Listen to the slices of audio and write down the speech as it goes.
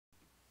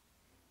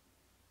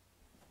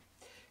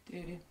Do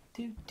do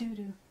do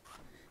do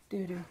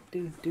do do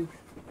do do.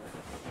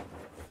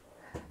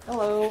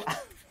 Hello. I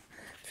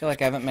feel like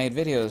I haven't made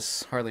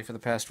videos hardly for the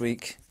past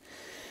week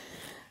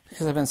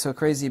because I've been so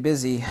crazy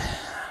busy.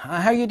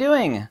 How you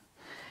doing?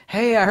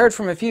 Hey, I heard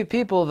from a few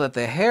people that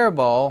the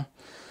hairball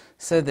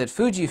said that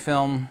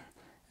Fujifilm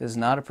is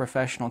not a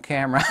professional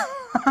camera.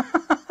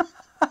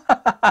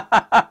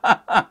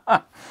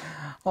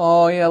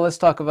 Oh yeah, let's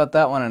talk about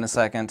that one in a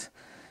second.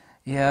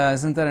 Yeah,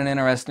 isn't that an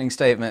interesting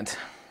statement?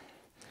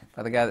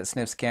 By the guy that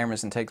sniffs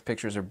cameras and takes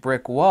pictures of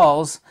brick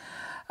walls.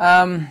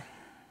 That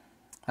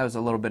was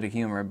a little bit of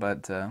humor,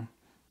 but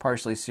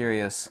partially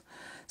serious.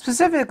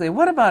 Specifically,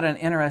 what about an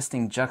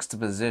interesting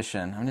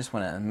juxtaposition? I just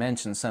want to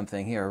mention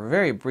something here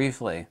very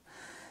briefly.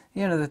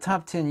 You know, the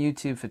top 10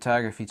 YouTube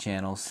photography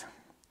channels,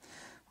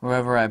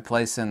 wherever I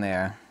place in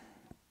there,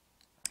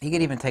 you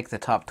could even take the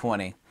top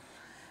 20.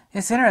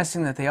 It's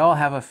interesting that they all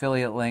have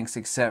affiliate links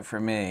except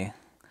for me.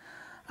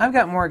 I've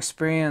got more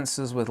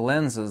experiences with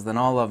lenses than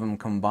all of them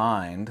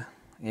combined.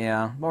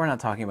 Yeah, but we're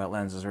not talking about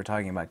lenses, we're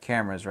talking about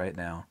cameras right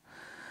now.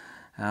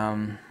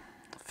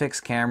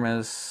 Fixed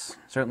cameras,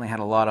 certainly had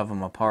a lot of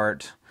them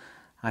apart.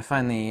 I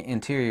find the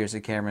interiors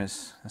of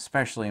cameras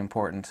especially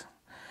important.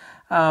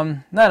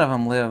 None of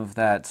them live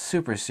that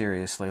super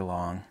seriously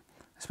long,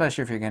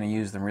 especially if you're going to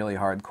use them really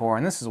hardcore,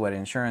 and this is what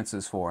insurance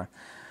is for.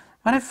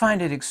 But I find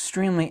it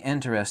extremely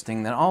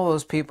interesting that all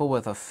those people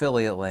with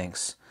affiliate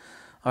links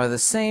are the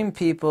same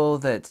people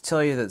that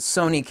tell you that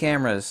Sony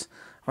cameras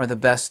are the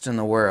best in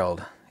the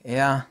world.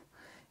 Yeah,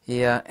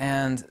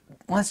 and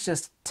let's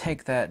just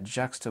take that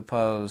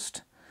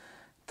juxtaposed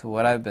to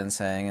what I've been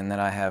saying, and that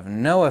I have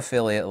no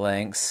affiliate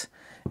links,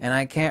 and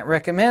I can't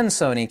recommend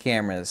Sony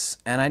cameras,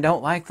 and I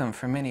don't like them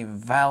for many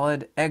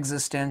valid,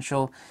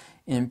 existential,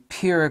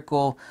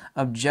 empirical,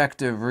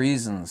 objective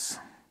reasons.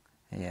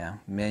 Yeah,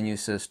 menu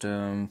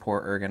system,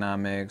 poor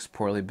ergonomics,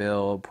 poorly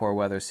built, poor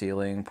weather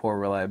sealing, poor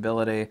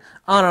reliability,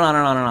 on and on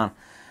and on and on.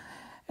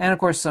 And of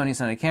course, Sony's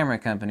not a camera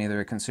company,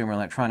 they're a consumer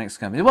electronics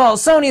company. Well,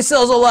 Sony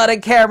sells a lot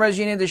of cameras,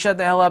 you need to shut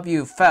the hell up,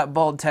 you fat,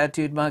 bald,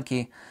 tattooed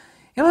monkey.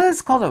 You know,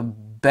 that's called a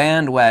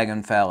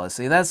bandwagon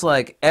fallacy. That's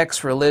like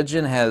X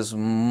religion has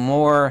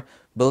more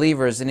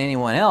believers than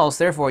anyone else,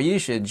 therefore you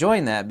should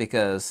join that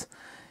because,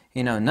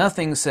 you know,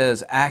 nothing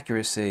says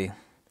accuracy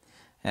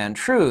and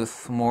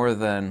truth more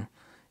than,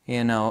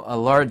 you know, a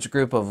large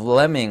group of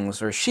lemmings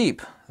or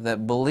sheep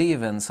that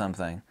believe in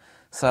something.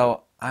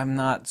 So I'm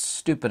not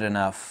stupid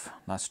enough,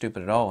 not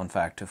stupid at all in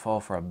fact, to fall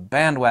for a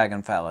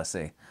bandwagon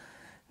fallacy.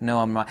 No,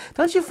 I'm not.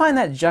 Don't you find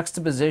that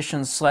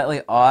juxtaposition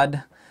slightly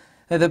odd?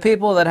 That the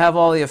people that have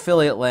all the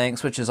affiliate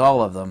links, which is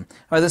all of them,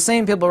 are the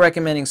same people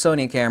recommending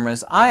Sony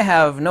cameras. I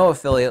have no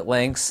affiliate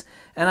links,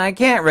 and I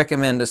can't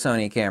recommend a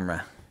Sony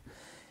camera.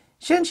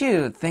 Shouldn't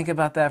you think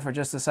about that for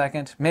just a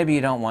second? Maybe you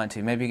don't want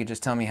to. Maybe you could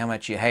just tell me how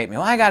much you hate me.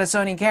 Well, I got a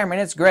Sony camera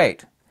and it's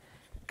great.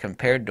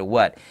 Compared to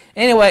what?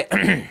 Anyway,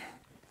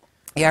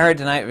 yeah, I heard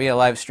tonight via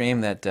live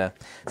stream that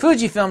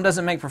Fujifilm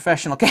doesn't make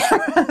professional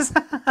cameras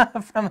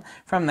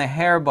from the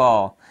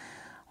hairball.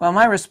 Well,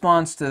 my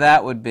response to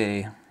that would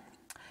be,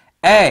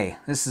 A,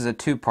 this is a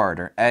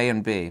two-parter, A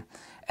and B.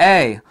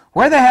 A,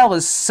 where the hell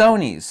is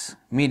Sony's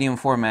medium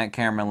format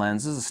camera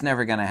lenses? It's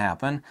never going to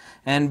happen.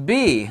 And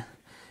B,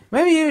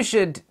 maybe you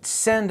should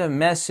send a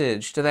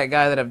message to that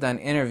guy that I've done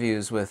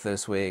interviews with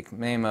this week,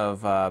 name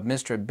of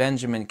Mr.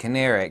 Benjamin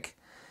Kanarick.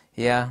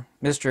 Yeah,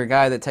 Mr.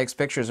 Guy that takes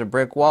pictures of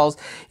brick walls.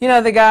 You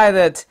know, the guy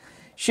that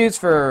shoots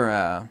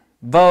for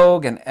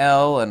Vogue and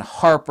Elle and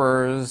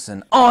Harper's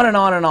and on and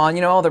on and on.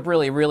 You know, all the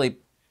really, really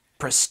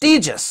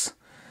prestigious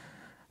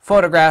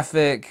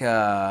photographic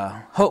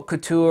haute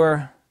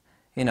couture.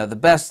 You know, the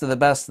best of the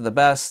best of the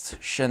best.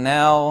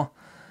 Chanel,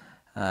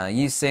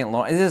 Yves Saint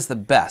Laurent. It is the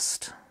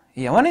best.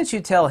 Yeah, why don't you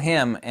tell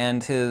him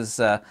and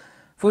his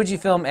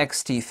Fujifilm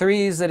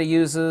X-T3s that he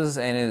uses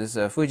and his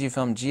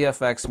Fujifilm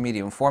GFX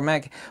medium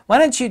format, why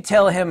don't you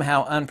tell him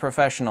how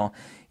unprofessional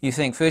you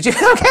think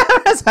Fujifilm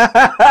cameras?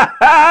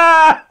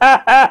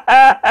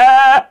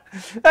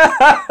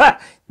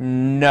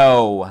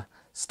 No.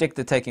 Stick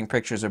to taking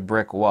pictures of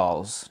brick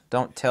walls.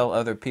 Don't tell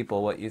other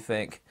people what you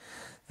think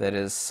that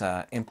is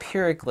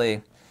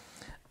empirically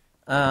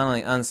not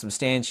only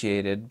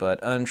unsubstantiated, but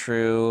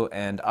untrue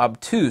and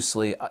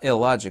obtusely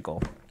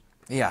illogical.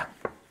 Yeah.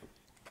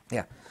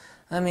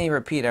 Let me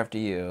repeat after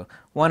you.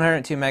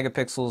 102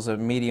 megapixels of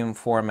medium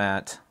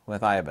format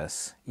with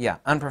IBIS. Yeah,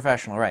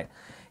 unprofessional, right.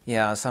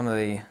 Yeah, some of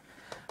the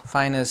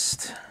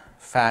finest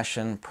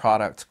fashion,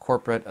 product,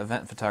 corporate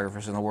event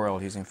photographers in the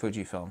world using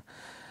Fujifilm.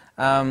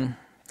 I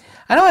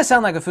know I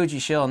sound like a Fuji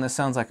shill and this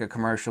sounds like a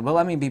commercial, but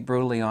let me be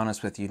brutally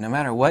honest with you. No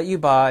matter what you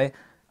buy,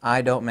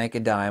 I don't make a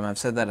dime. I've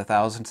said that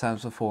 1,000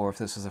 times before if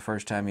this is the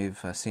first time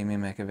you've seen me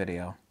make a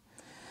video.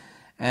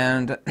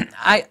 And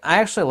I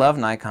actually love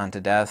Nikon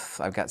to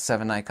death. I've got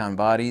 7 Nikon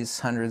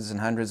bodies, hundreds and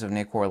hundreds of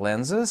Nikkor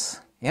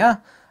lenses. Yeah,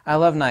 I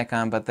love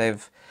Nikon, but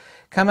they've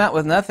come out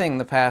with nothing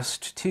the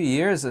past 2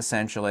 years,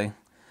 essentially,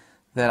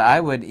 that I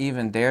would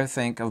even dare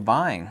think of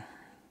buying.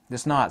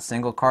 It's not.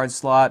 Single card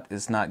slot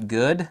is not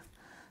good.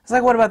 It's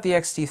like, what about the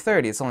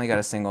XT30? It's only got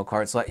a single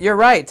card slot. You're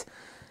right.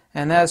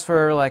 And that's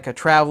for like a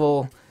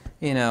travel,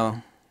 you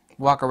know,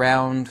 walk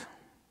around,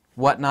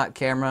 whatnot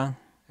camera.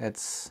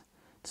 It's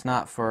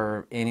not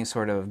for any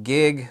sort of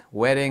gig,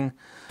 wedding.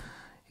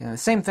 You know, the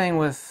same thing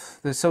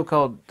with the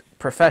so-called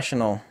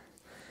professional.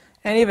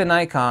 And even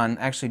Nikon,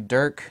 actually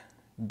Dirk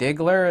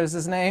Diggler is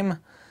his name.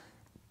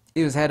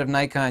 He was head of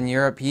Nikon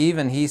Europe.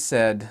 He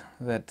said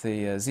that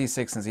the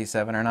Z6 and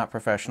Z7 are not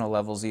professional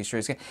level Z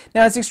series.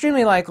 Now, it's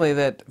extremely likely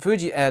that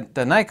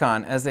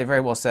Nikon, as they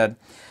very well said,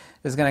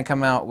 is going to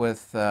come out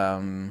with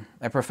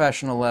a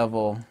professional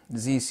level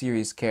Z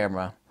series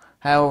camera.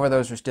 However,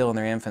 those are still in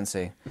their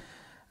infancy.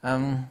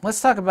 Let's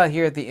talk about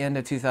here at the end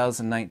of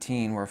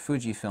 2019 where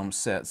Fujifilm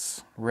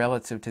sits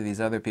relative to these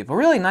other people.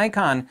 Really,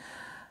 Nikon,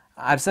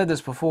 I've said this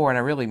before and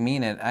I really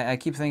mean it. I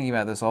keep thinking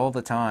about this all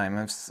the time.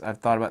 I've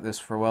thought about this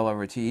for well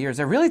over 2 years.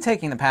 They're really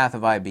taking the path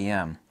of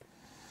IBM.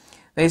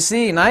 They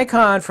see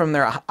Nikon from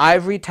their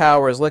ivory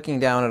towers looking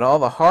down at all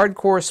the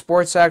hardcore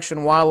sports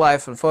action,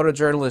 wildlife, and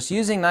photojournalists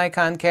using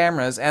Nikon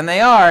cameras, and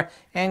they are,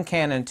 and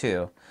Canon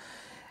too.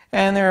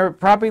 And they're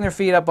propping their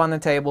feet up on the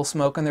table,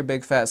 smoking their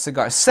big fat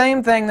cigars.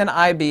 Same thing that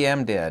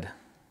IBM did.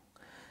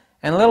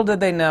 And little did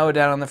they know,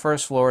 down on the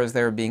first floor, as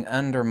they were being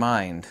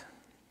undermined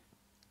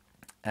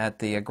at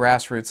the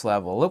grassroots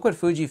level. Look what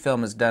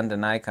Fujifilm has done to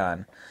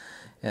Nikon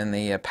in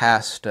the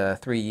past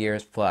 3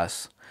 years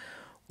plus.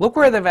 Look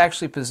where they've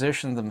actually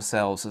positioned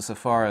themselves as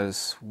far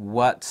as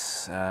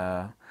what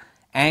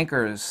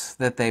anchors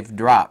that they've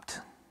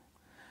dropped.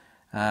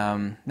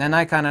 Now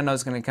Nikon, I know,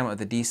 is going to come up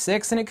with the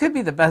D6, and it could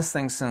be the best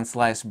thing since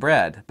sliced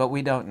bread, but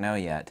we don't know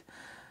yet.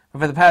 But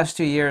for the past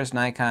 2 years,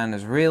 Nikon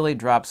has really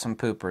dropped some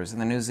poopers,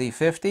 and the new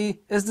Z50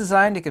 is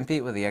designed to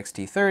compete with the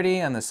XT30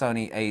 and the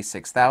Sony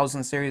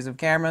A6000 series of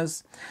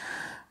cameras.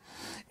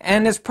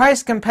 And it's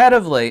priced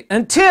competitively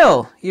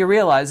until you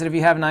realize that if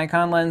you have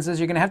Nikon lenses,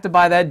 you're going to have to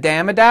buy that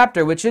damn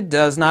adapter, which it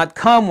does not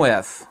come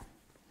with.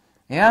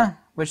 Yeah,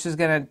 which is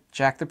going to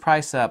jack the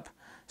price up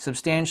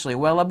substantially,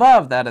 well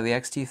above that of the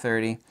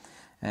XT30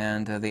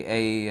 and the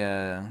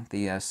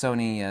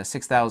Sony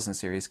 6000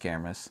 series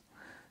cameras.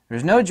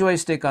 There's no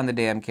joystick on the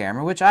damn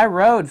camera, which I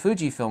rode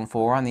Fujifilm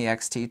for on the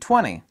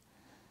XT20.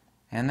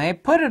 And they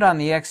put it on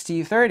the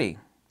XT30.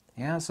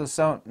 Yeah, so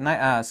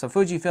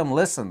Fujifilm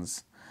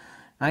listens.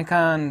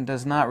 Nikon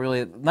does not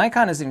really.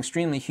 Nikon is an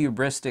extremely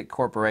hubristic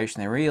corporation.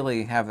 They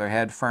really have their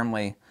head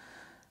firmly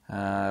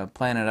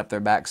planted up their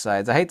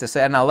backsides. I hate to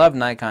say it, and I love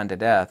Nikon to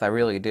death. I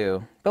really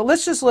do. But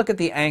let's just look at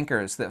the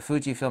anchors that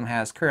Fujifilm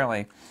has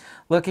currently.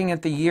 Looking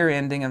at the year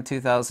ending of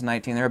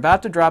 2019, they're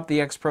about to drop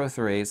the X Pro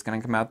 3. It's going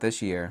to come out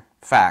this year.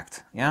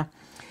 Fact, yeah?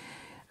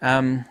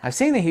 I've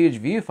seen the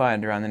huge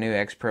viewfinder on the new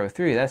X Pro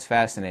 3. That's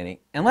fascinating.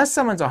 Unless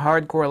someone's a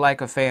hardcore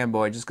Leica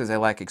fanboy just because they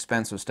like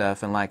expensive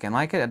stuff and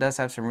Leica, it does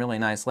have some really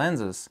nice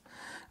lenses.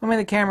 I mean,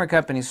 the camera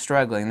company's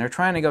struggling. They're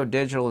trying to go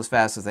digital as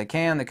fast as they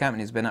can. The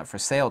company's been up for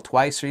sale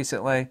twice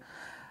recently.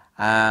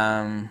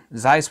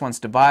 Zeiss wants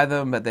to buy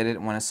them, but they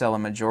didn't want to sell a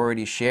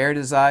majority share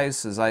to Zeiss.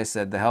 So Zeiss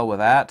said, the hell with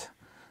that.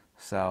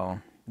 So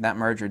that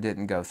merger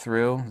didn't go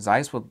through.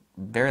 Zeiss would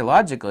very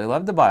logically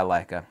love to buy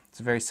Leica. It's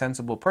a very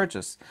sensible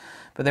purchase.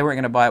 But they weren't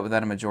going to buy it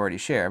without a majority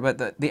share.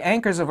 But the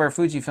anchors of where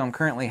Fujifilm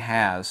currently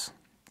has,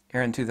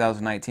 here in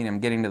 2019, I'm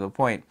getting to the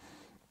point.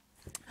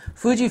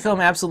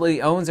 Fujifilm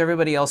absolutely owns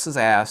everybody else's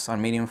ass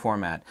on medium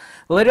format.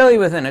 Literally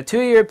within a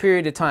 2-year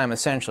period of time,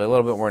 essentially, a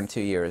little bit more than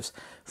 2 years,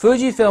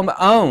 Fujifilm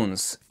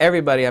owns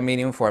everybody on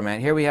medium format.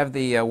 Here we have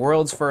the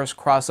world's first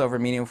crossover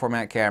medium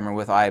format camera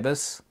with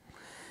IBIS.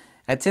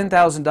 At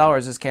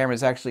 $10,000, this camera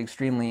is actually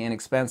extremely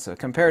inexpensive.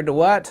 Compared to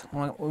what?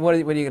 What are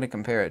you going to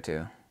compare it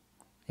to?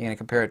 You're going to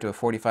compare it to a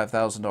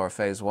 $45,000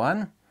 Phase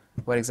 1?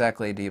 What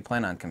exactly do you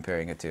plan on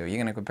comparing it to? You're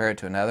going to compare it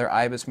to another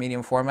IBIS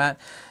medium format,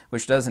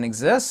 which doesn't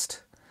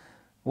exist?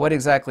 What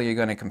exactly are you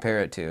going to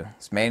compare it to?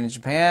 It's made in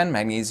Japan,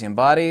 magnesium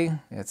body.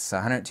 It's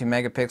 102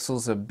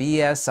 megapixels of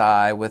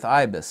BSI with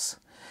IBIS.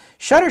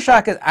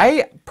 Shutterstock is,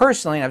 I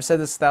personally, and I've said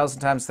this 1,000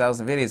 times,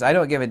 1,000 videos, I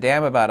don't give a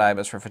damn about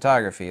IBIS for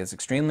photography. It's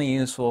extremely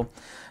useful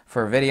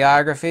for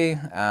videography.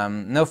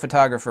 No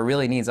photographer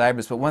really needs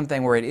IBIS, but one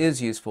thing where it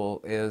is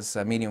useful is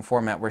medium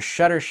format, where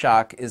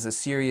Shutterstock is a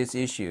serious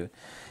issue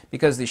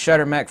because the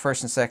shutter mech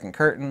first and second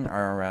curtain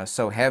are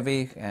so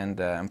heavy and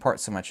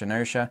impart so much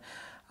inertia.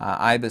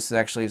 IBIS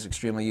actually is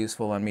extremely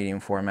useful on medium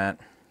format.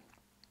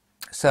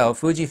 So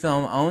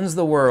Fujifilm owns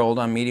the world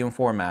on medium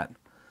format.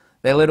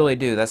 They literally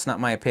do. That's not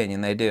my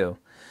opinion. They do.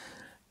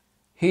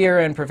 Here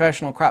in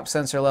professional crop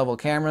sensor level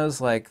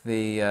cameras like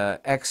the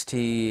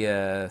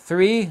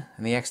XT3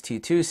 and the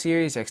XT2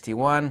 series,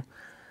 XT1,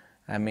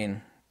 I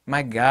mean,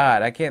 my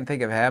God, I can't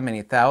think of how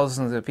many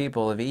thousands of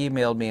people have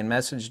emailed me and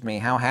messaged me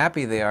how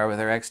happy they are with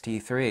their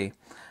XT3.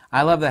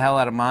 I love the hell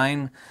out of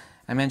mine.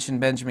 I mentioned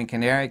Benjamin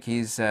Kinerick.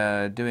 He's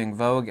doing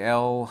Vogue,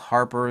 Elle,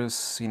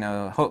 Harper's,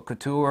 haute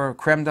couture,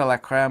 creme de la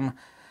creme,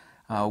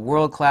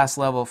 world-class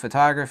level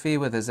photography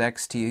with his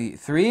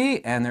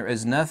XT3, and there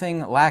is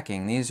nothing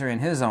lacking. These are in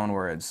his own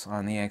words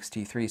on the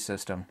XT3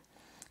 system.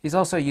 He's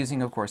also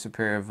using, of course, using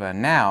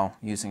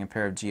a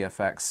pair of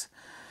GFX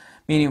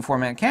medium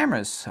format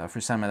cameras for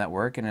some of that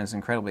work, and is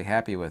incredibly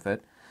happy with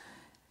it.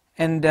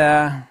 And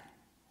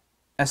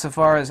as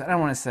far as, I don't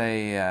want to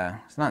say,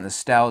 it's not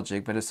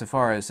nostalgic, but as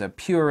far as a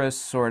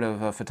purist sort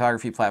of a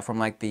photography platform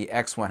like the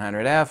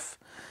X100F,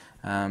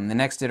 the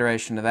next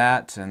iteration of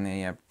that, and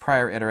the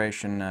prior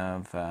iteration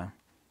of the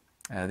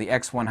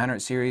X100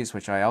 series,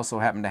 which I also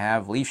happen to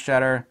have, leaf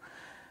shutter,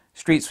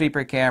 street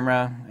sweeper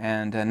camera,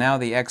 and now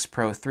the X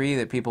Pro 3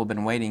 that people have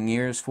been waiting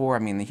years for. I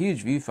mean, the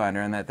huge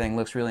viewfinder on that thing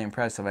looks really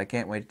impressive. I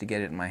can't wait to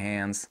get it in my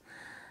hands.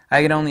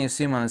 I can only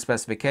assume on the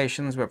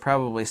specifications, but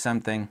probably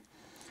something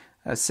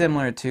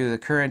similar to the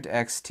current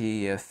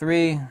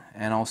XT3,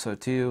 and also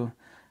to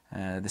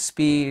the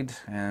speed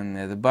and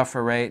the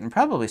buffer rate, and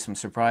probably some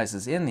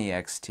surprises in the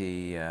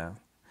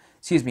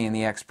in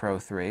the X Pro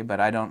 3, but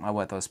I don't know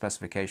what those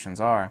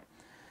specifications are.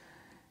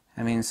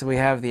 I mean, so we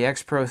have the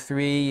X Pro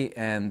 3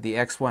 and the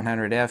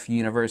X100F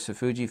universe of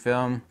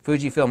Fujifilm.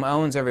 Fujifilm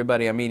owns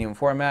everybody on medium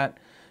format.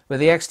 With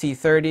the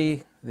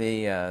XT30,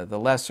 the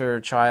lesser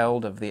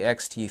child of the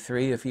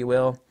XT3, if you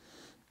will,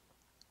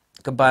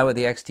 combined with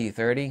the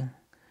XT30,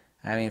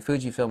 I mean,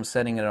 Fujifilm's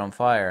setting it on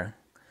fire.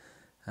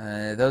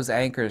 Those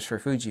anchors for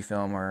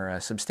Fujifilm are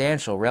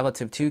substantial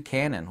relative to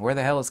Canon. Where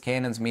the hell is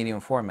Canon's medium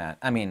format?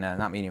 I mean,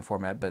 not medium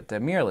format, but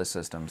mirrorless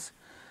systems.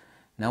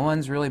 No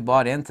one's really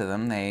bought into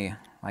them.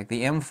 Like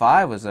the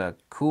M5 was a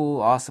cool,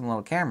 awesome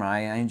little camera. I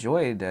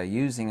enjoyed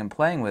using and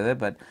playing with it,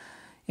 but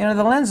you know,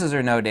 the lenses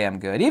are no damn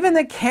good. Even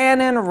the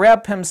Canon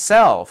rep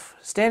himself,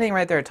 standing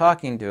right there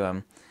talking to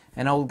him,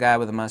 an old guy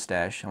with a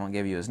mustache, I won't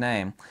give you his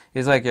name,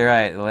 he's like, you're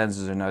right, the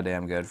lenses are no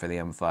damn good for the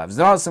M5. It's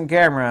an awesome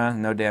camera,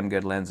 no damn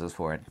good lenses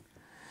for it.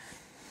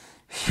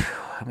 Whew,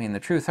 I mean, the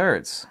truth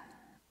hurts.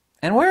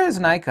 And where is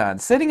Nikon?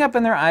 Sitting up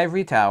in their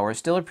ivory tower,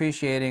 still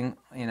appreciating,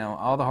 you know,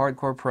 all the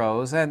hardcore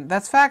pros, and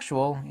that's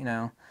factual, you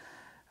know,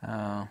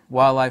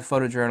 wildlife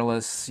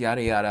photojournalists,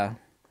 yada yada,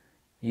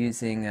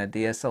 using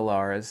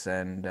DSLRs,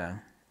 and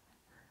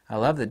I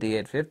love the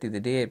D850. The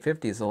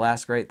D850 is the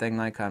last great thing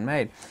Nikon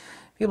made.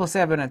 People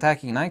say I've been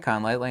attacking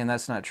Nikon lately, and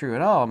that's not true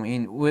at all. I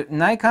mean,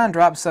 Nikon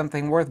drops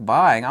something worth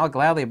buying, I'll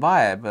gladly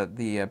buy it, but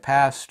the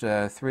past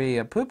three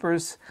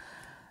poopers,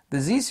 the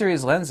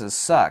Z-series lenses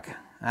suck.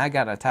 I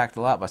got attacked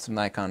a lot by some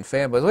Nikon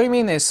fanboys. What do you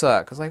mean they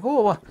suck? It's like,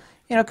 oh,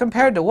 you know,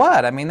 compared to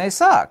what? I mean, they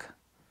suck.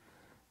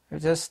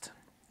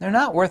 They're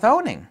not worth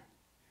owning.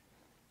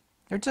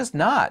 They're just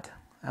not.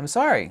 I'm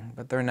sorry,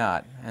 but they're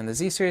not. And the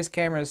Z-series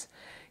cameras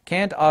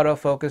can't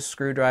autofocus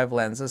screw drive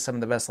lenses. Some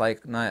of the best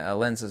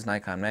lenses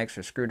Nikon makes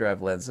are screw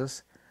drive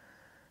lenses.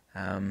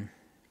 Poor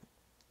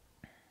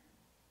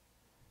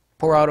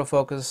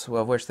autofocus,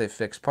 well, of which they've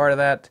fixed part of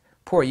that.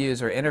 Poor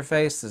user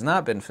interface has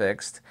not been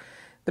fixed.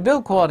 The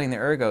build quality and the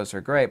ergos are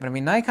great, but I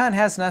mean, Nikon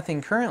has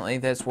nothing currently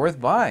that's worth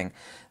buying.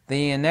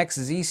 The next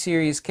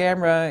Z-series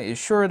camera is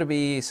sure to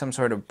be some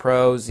sort of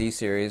pro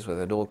Z-series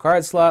with a dual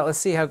card slot. Let's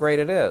see how great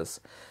it is.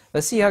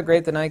 Let's see how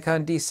great the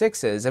Nikon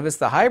D6 is. If it's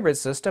the hybrid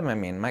system, I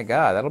mean, my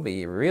God, that'll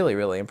be really,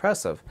 really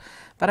impressive.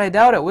 But I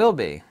doubt it will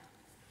be.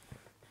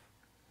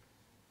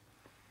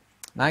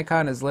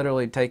 Nikon is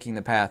literally taking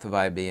the path of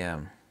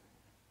IBM.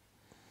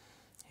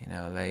 You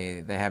know,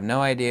 they have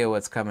no idea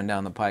what's coming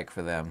down the pike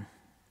for them.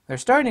 They're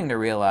starting to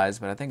realize,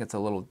 but I think it's a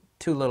little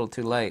too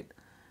late.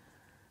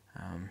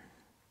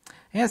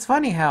 Yeah, it's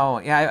funny how,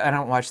 yeah, I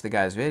don't watch the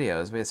guy's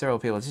videos, but several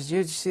people, did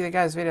you see the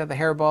guy's video? The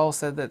hairball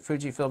said that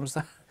Fujifilm's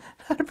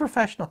not a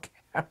professional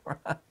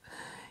camera.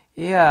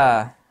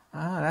 Yeah,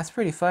 oh, that's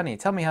pretty funny.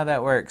 Tell me how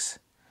that works.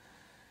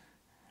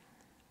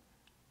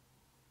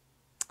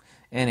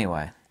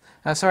 Anyway,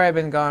 I'm sorry I've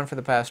been gone for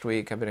the past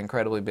week. I've been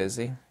incredibly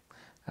busy.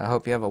 I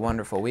hope you have a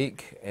wonderful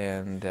week,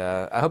 and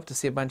I hope to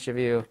see a bunch of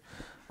you,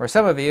 or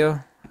some of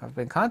you. I've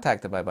been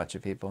contacted by a bunch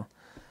of people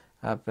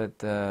up at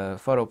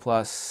Photo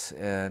Plus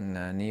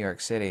in New York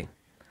City.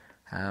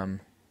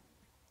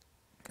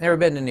 Never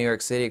been to New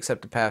York City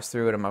except to pass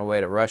through it on my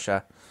way to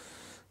Russia.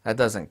 That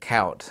doesn't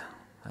count.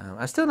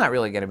 I'm still not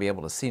really going to be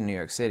able to see New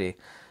York City.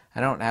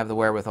 I don't have the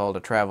wherewithal to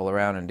travel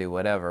around and do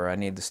whatever. I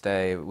need to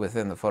stay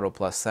within the Photo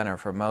Plus Center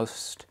for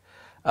most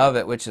of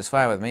it, which is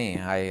fine with me.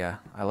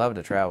 I love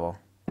to travel.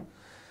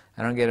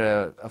 I don't get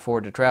to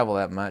afford to travel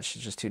that much.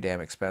 It's just too damn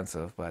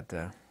expensive, but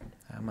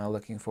I'm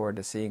looking forward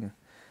to seeing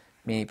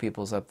many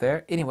peoples up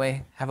there.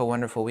 Anyway, have a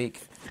wonderful week.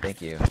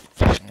 Thank you,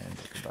 and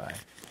goodbye.